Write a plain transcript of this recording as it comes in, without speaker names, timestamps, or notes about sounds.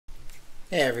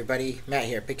Hey everybody, Matt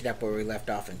here, picking up where we left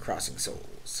off in Crossing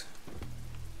Souls.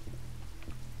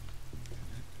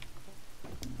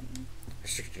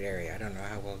 Restricted area, I don't know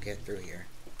how we'll get through here.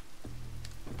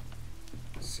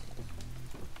 Let's see.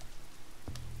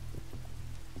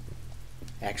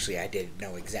 Actually, I did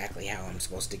know exactly how I'm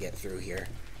supposed to get through here.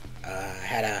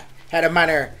 Had a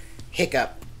minor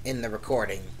hiccup in the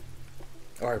recording.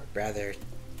 Or rather,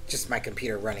 just my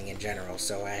computer running in general,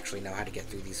 so I actually know how to get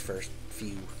through these first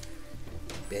few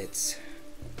bits.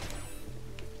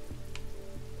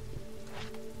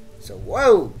 So,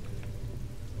 whoa!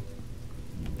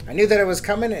 I knew that it was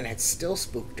coming and it still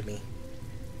spooked me.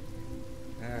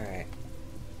 Alright.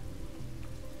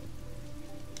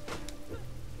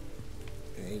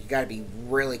 You gotta be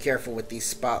really careful with these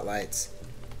spotlights.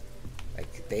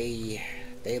 Like, they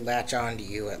latch onto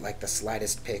you at like the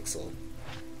slightest pixel.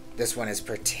 This one is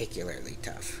particularly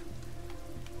tough.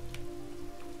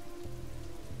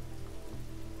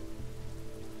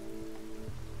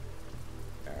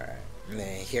 Alright. And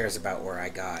then here's about where I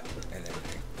got, and then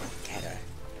I had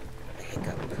a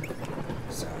hiccup.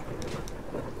 So,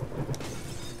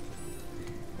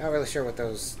 not really sure what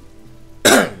those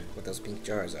what those pink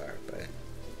jars are, but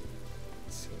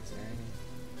let's see, is there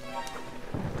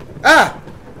any? Ah!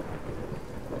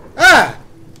 Ah!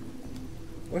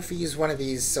 What if we use one of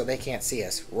these so they can't see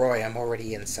us? Roy, I'm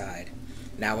already inside.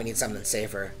 Now we need something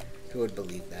safer. Who would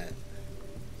believe that?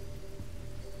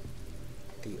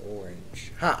 The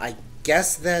orange. Huh, I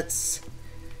guess that's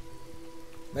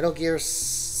Metal Gear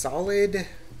Solid?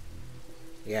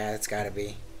 Yeah, it's gotta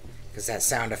be. Because that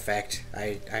sound effect,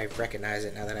 I recognize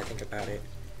it now that I think about it.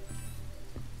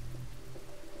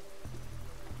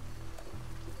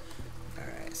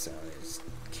 Alright, so there's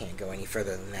can't go any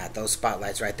further than that. Those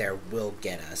spotlights right there will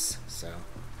get us, so.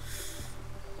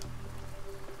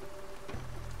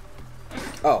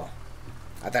 Oh.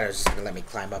 I thought it was just going to let me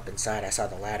climb up inside. I saw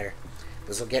the ladder.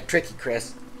 This will get tricky,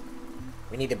 Chris.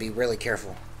 We need to be really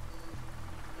careful.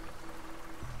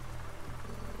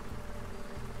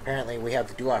 Apparently, we have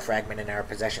the Dua fragment in our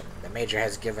possession. The Major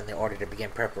has given the order to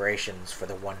begin preparations for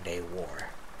the one-day war.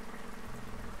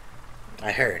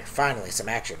 I heard. Finally, some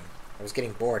action. I was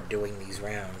getting bored doing these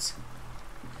rounds.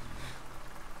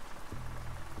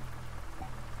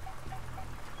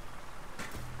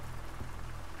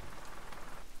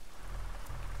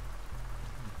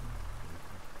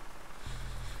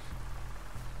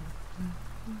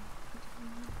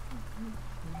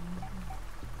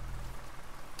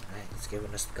 Alright, it's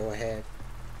giving us the go-ahead.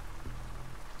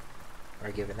 Or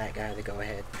giving that guy the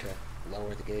go-ahead to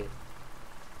lower the gate.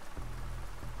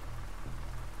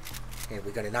 Okay,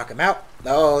 we gonna knock him out?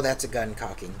 Oh, that's a gun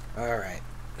cocking. Alright.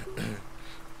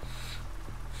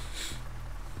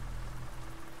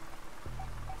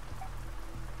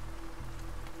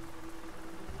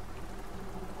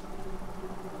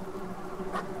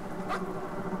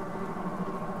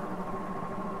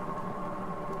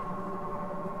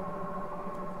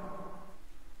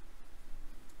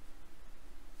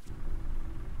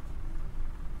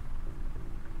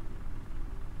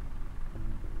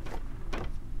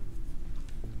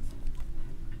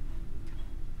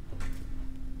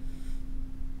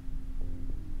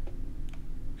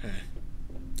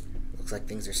 Looks like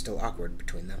things are still awkward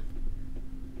between them.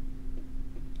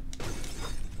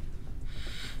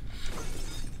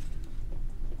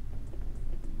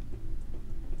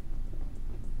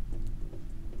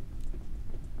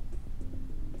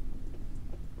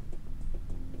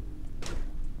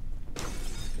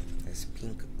 This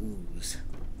pink ooze.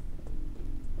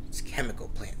 It's chemical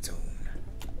plant zone.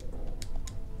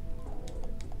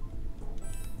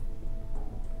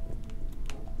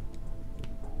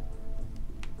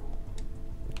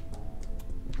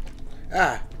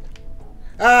 Ah!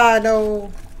 Ah,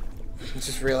 no!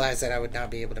 Just realized that I would not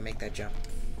be able to make that jump.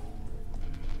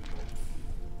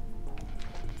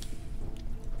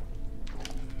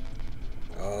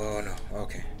 Oh, no.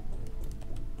 Okay.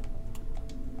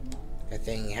 That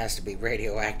thing has to be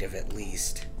radioactive at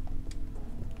least.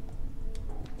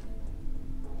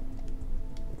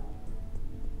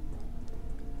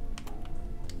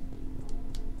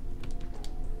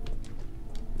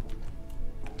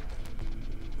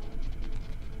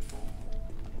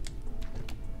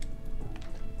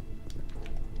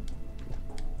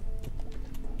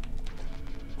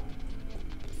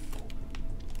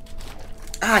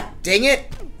 Ah, dang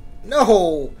it!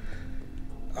 No!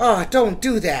 Oh, don't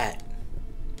do that!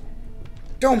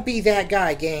 Don't be that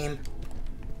guy, game.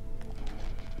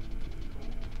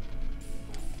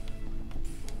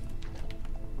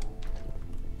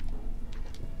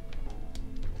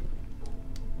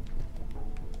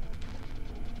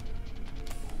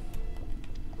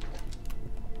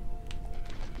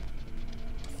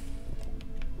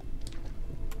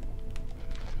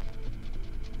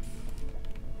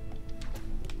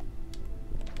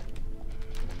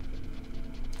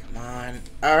 on.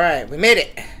 Alright, we made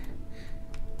it.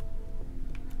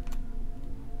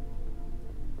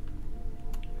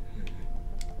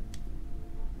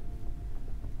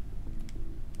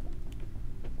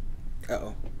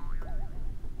 Uh-oh.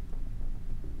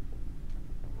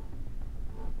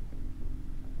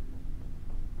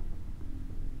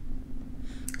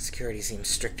 Security seems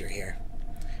stricter here.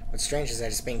 What's strange is that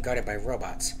it's being guarded by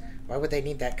robots. Why would they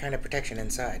need that kind of protection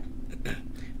inside?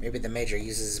 Maybe the Major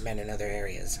uses his men in other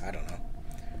areas. I don't know.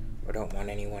 We don't want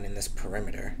anyone in this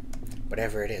perimeter.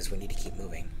 Whatever it is, we need to keep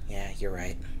moving. Yeah, you're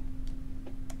right.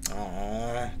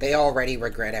 Aww. They already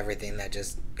regret everything that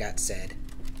just got said.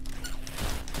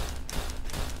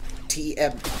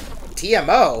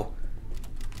 TMO?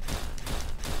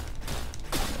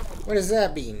 What does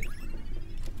that mean?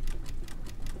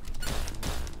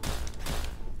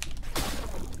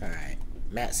 Alright.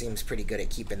 Matt seems pretty good at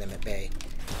keeping them at bay.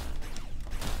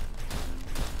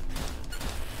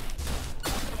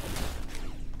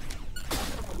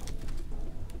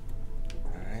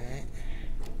 Alright.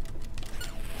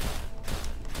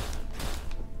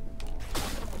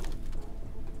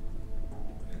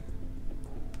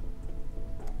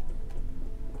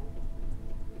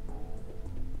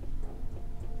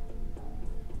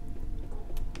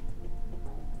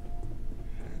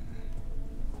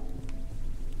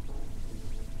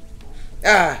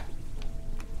 Ah!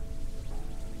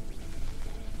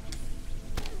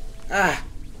 Ah!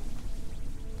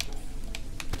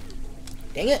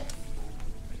 Dang it!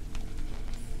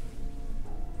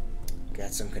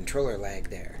 Got some controller lag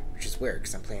there, which is weird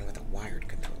because I'm playing with a wired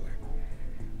controller.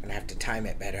 I'm gonna have to time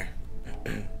it better.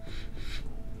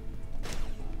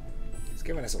 It's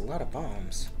giving us a lot of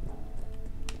bombs.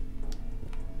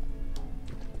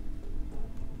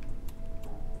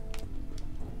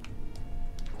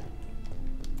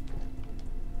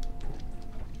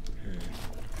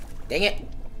 Dang it!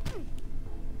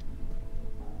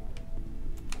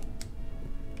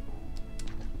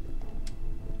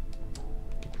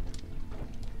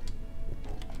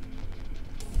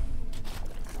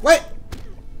 What?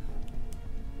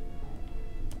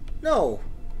 No.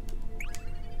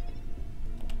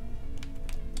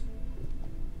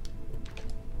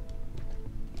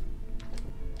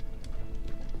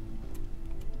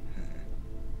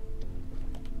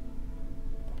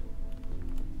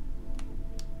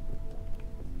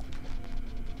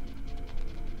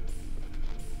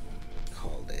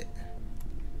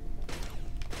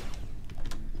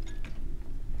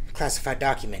 Classified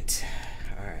document.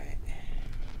 Alright.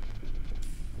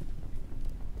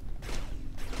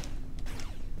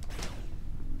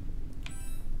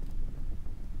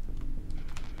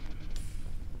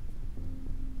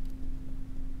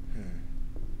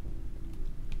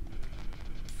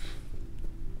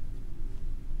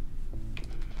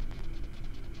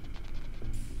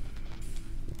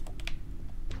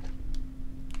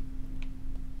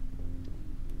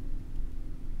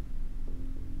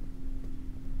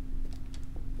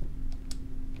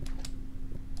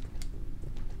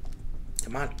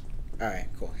 Come on. Alright,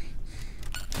 cool.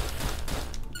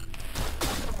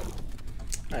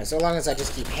 Alright, so long as I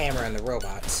just keep hammering the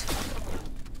robots.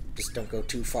 Just don't go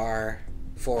too far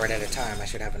forward at a time. I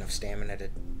should have enough stamina to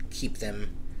keep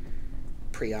them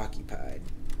preoccupied.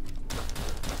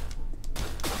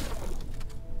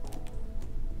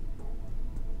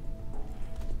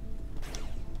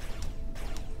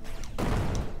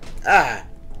 Ah!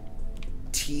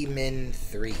 T-Min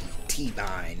 3.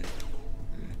 T-Mine.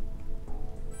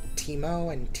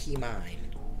 Timo and T-Mine.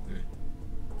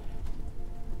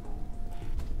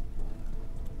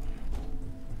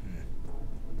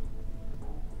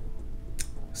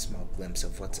 Small glimpse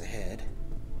of what's ahead.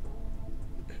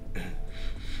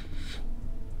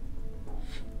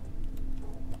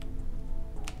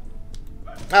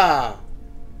 Ah!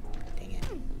 Dang it.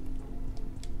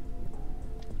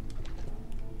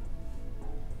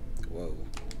 Whoa.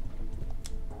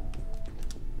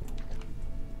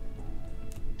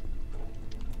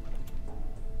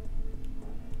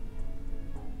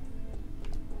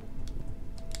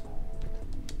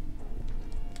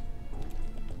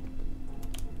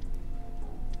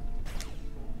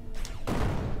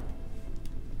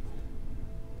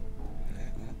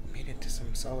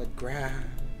 Solid ground.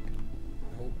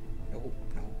 Nope, nope,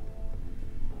 nope.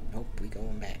 Nope, we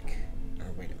going back.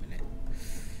 Or wait a minute.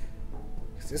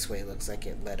 This way looks like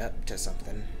it led up to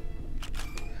something.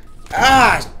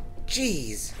 Ah!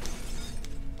 Jeez!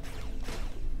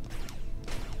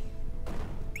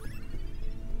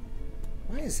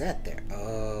 Why is that there?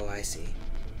 Oh, I see.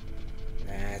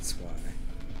 That's why.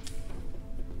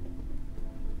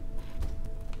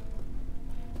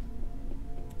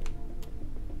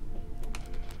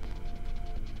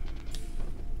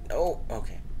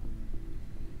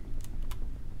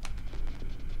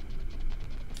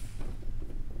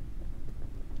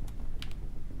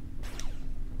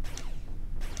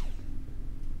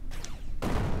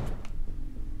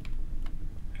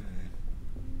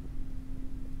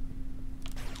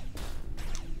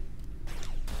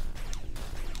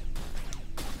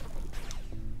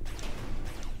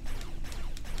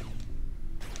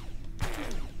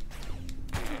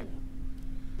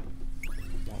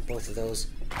 both of those.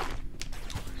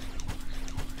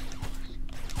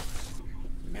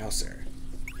 Mouser.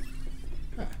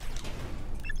 Huh.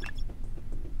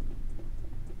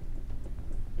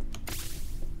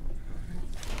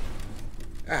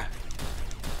 Ah.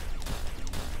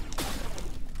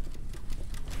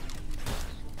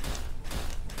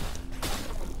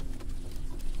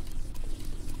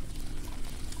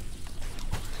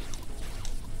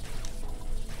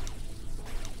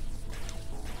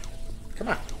 Come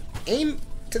on. Aim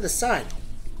to the side.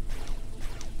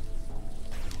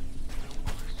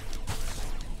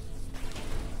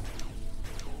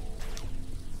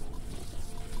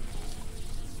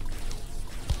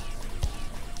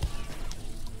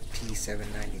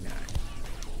 P799.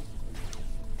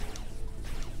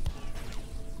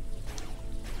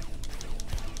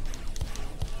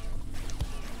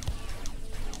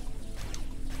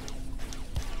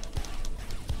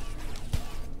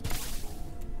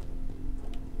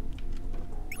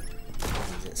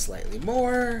 Slightly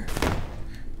more.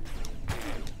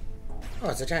 Oh,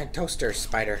 it's a giant toaster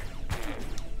spider.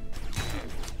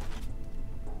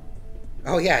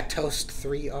 Oh yeah, Toast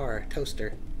 3R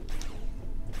toaster.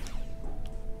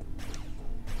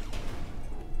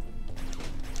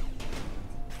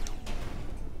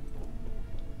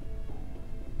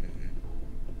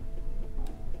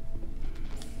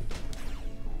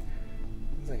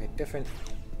 It's like a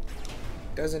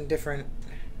dozen different.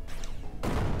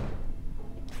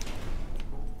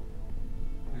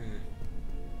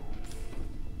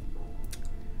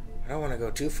 I don't want to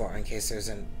go too far in case there's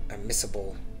a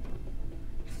missable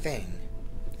thing.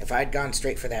 If I'd gone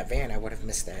straight for that van, I would have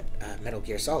missed that Metal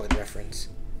Gear Solid reference.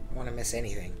 I don't want to miss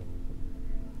anything.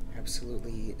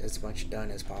 Absolutely as much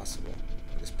done as possible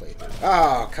in this playthrough.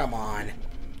 Oh, come on.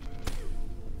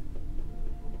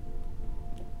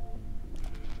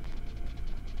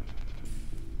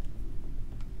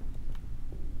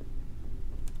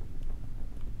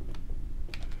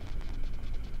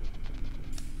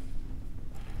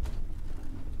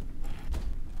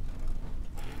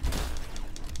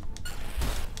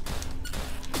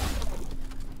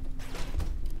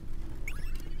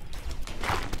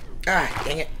 Ah,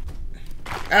 dang it.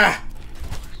 Ah!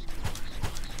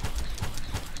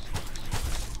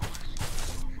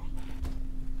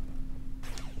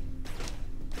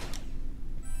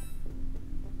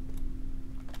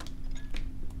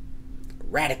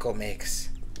 Radical mix.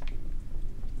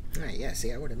 Alright, yeah,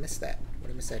 see, I would have missed that. Would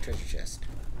have missed that treasure chest.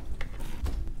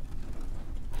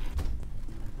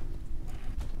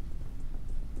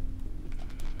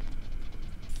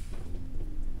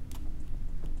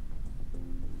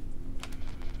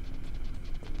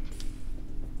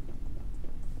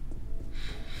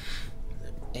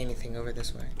 Anything over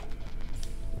this way?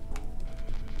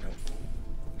 Nope.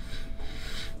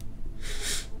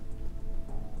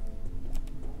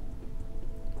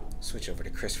 Switch over to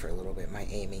Chris for a little bit. My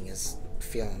aiming is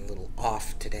feeling a little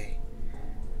off today.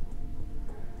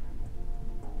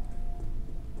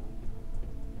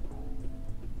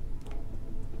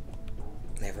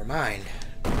 Never mind.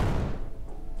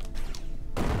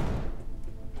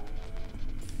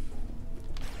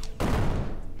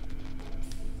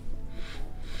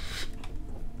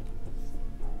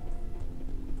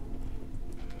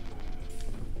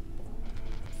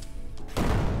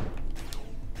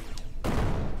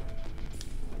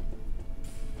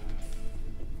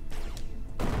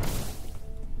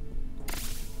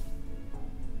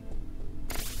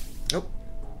 Nope.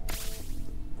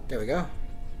 There we go.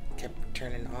 Kept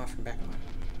turning off and back on.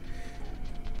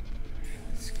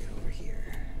 Let's get over here.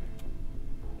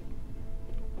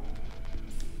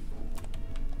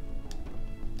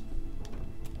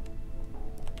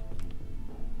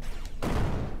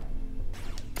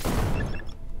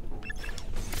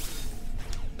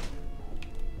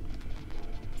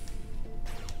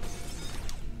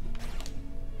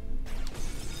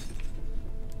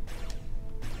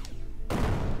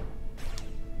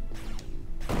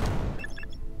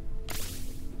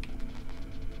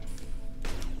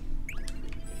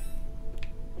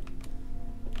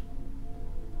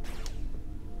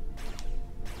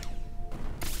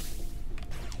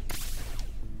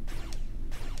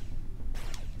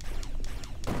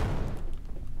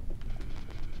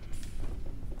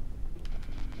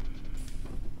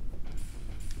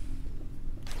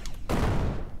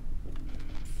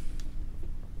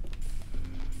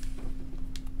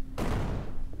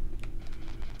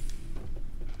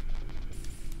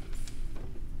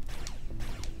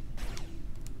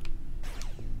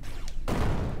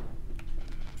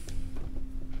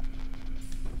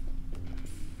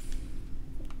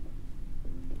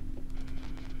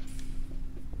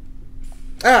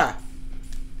 Ah!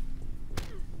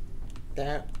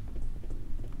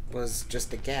 was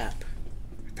just a gap.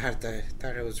 I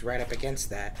thought it was right up against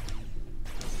that.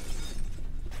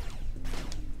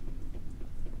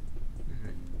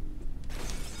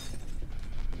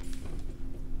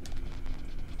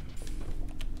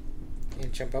 Can you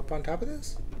jump up on top of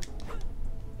this?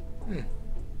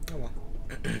 Oh well.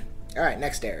 Alright,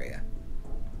 next area.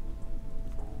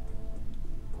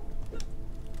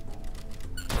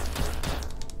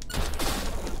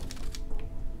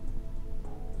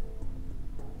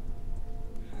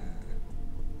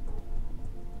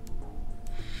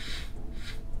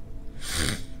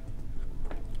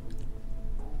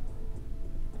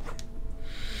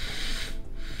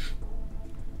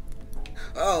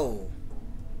 Oh!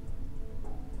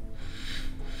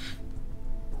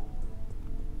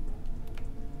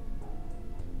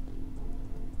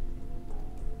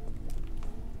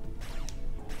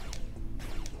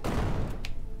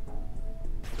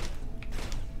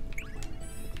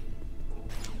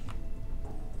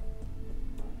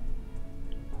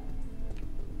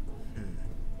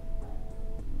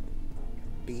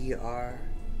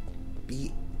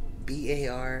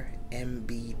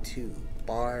 BARMB2.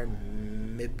 Bar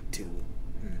MIB2.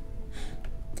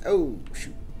 Oh,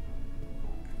 shoot.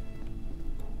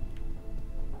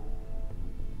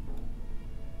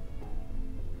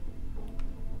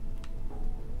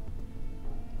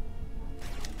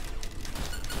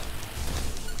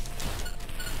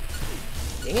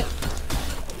 Dang it.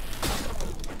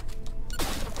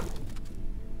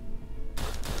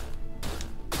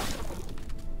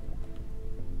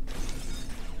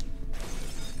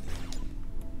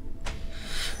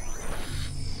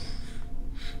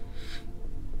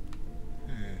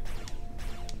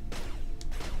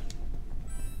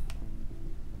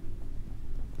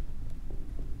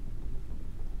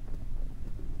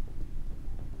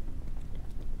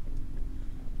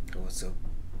 Oh, so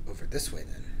over this way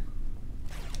then.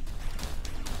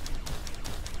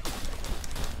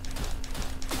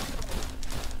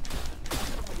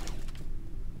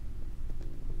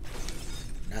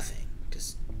 Nothing.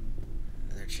 Just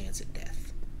another chance at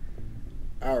death.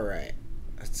 Alright.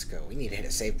 Let's go. We need to hit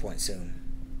a save point soon.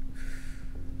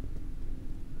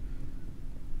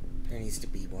 There needs to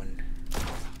be one.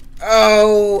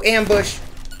 Oh! Ambush!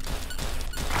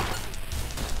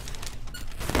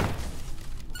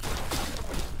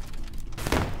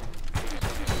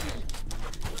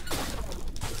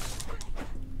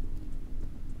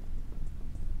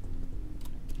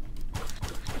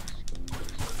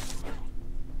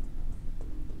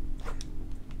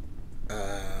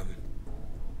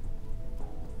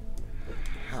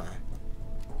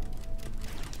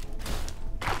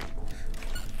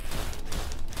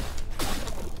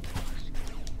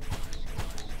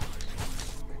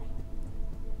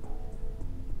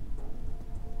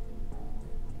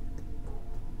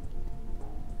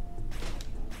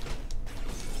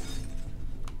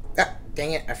 Ah,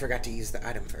 dang it, I forgot to use the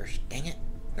item first. Dang it,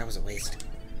 that was a waste.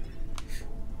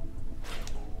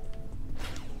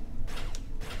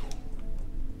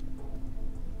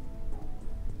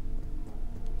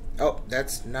 Oh,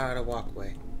 that's not a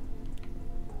walkway.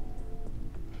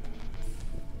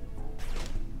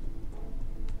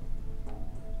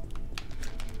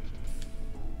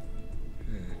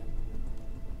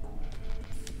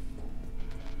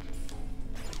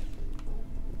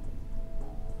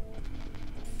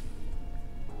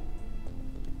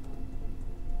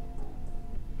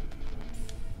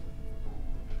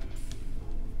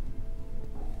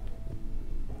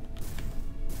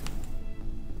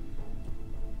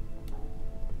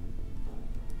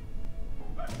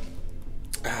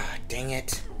 Ah, dang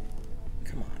it.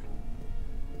 Come on.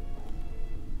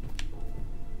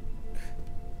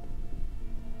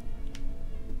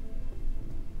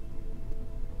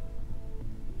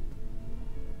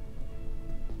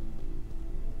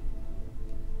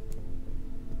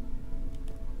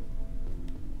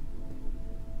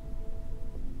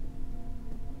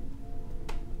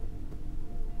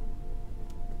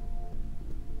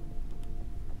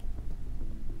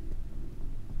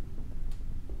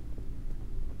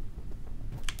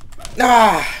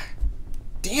 Ah!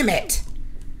 Damn it!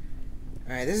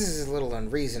 Alright, this is a little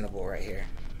unreasonable right here.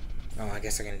 Oh, I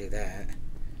guess I can do that.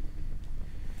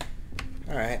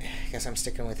 Alright, guess I'm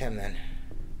sticking with him then.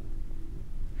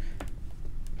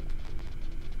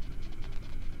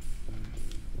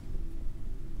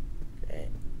 Okay.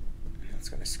 That's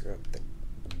gonna screw up the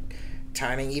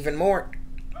timing even more.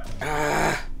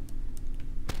 Ah!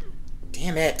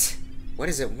 Damn it! What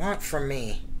does it want from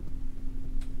me?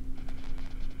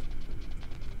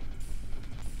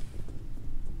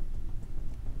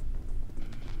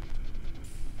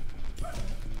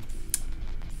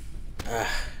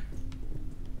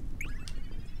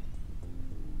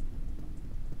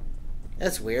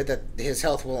 That's weird that his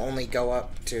health will only go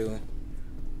up to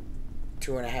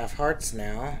 2.5 hearts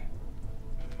now.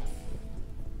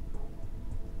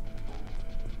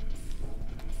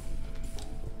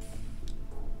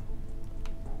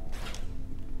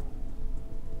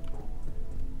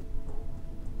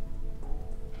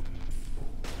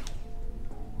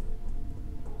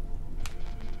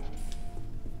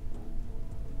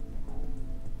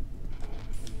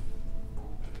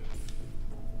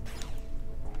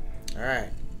 Alright,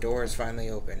 door is finally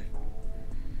open.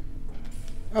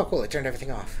 Oh cool, it turned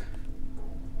everything off.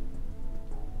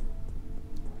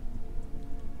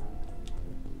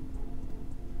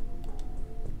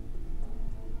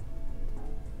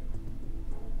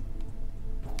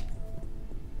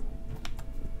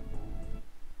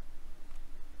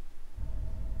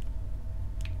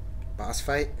 Boss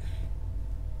fight?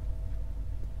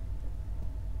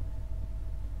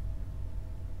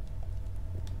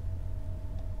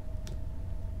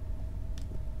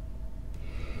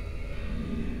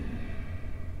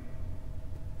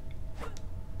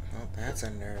 That's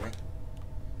unnerving.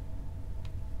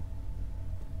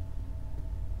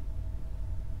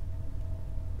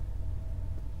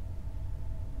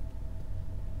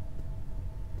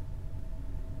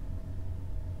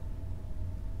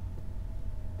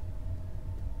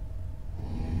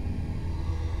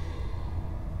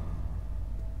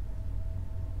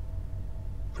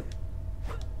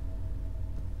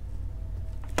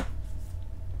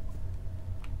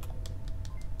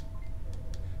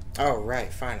 Oh,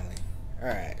 right, finally.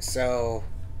 Alright, so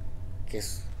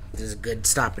guess this is a good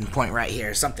stopping point right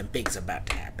here. Something big's about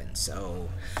to happen. So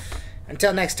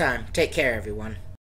until next time, take care everyone.